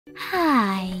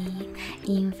Hi!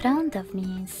 In front of me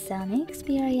is Sony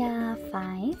Xperia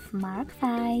 5 Mark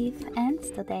V, and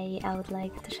today I would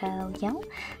like to show you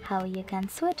how you can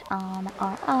switch on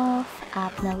or off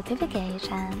app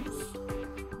notifications.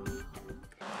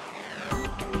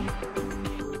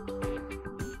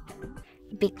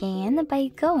 Begin by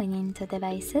going into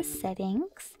Devices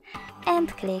Settings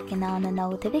and clicking on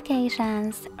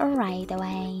Notifications right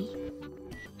away.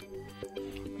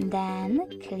 Then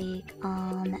click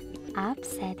on App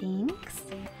Settings.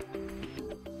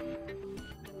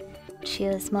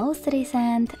 Choose Most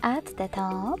Recent at the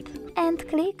top and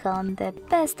click on the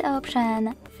best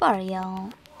option for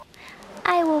you.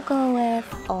 I will go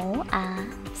with All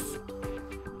Apps.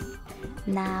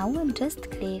 Now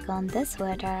just click on the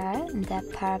switcher, the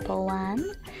purple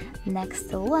one,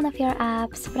 next to one of your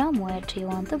apps from which you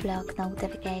want to block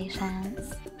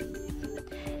notifications.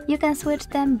 You can switch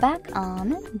them back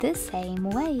on the same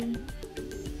way.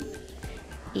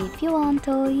 If you want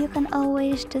to, you can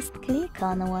always just click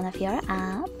on one of your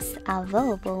apps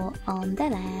available on the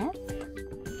left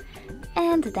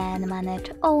and then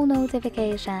manage all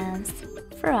notifications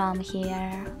from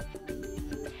here.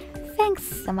 Thanks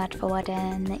so much for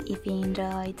watching. If you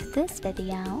enjoyed this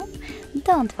video,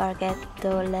 don't forget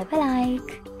to leave a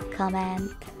like,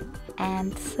 comment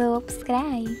and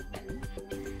subscribe.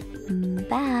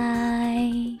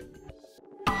 Bye!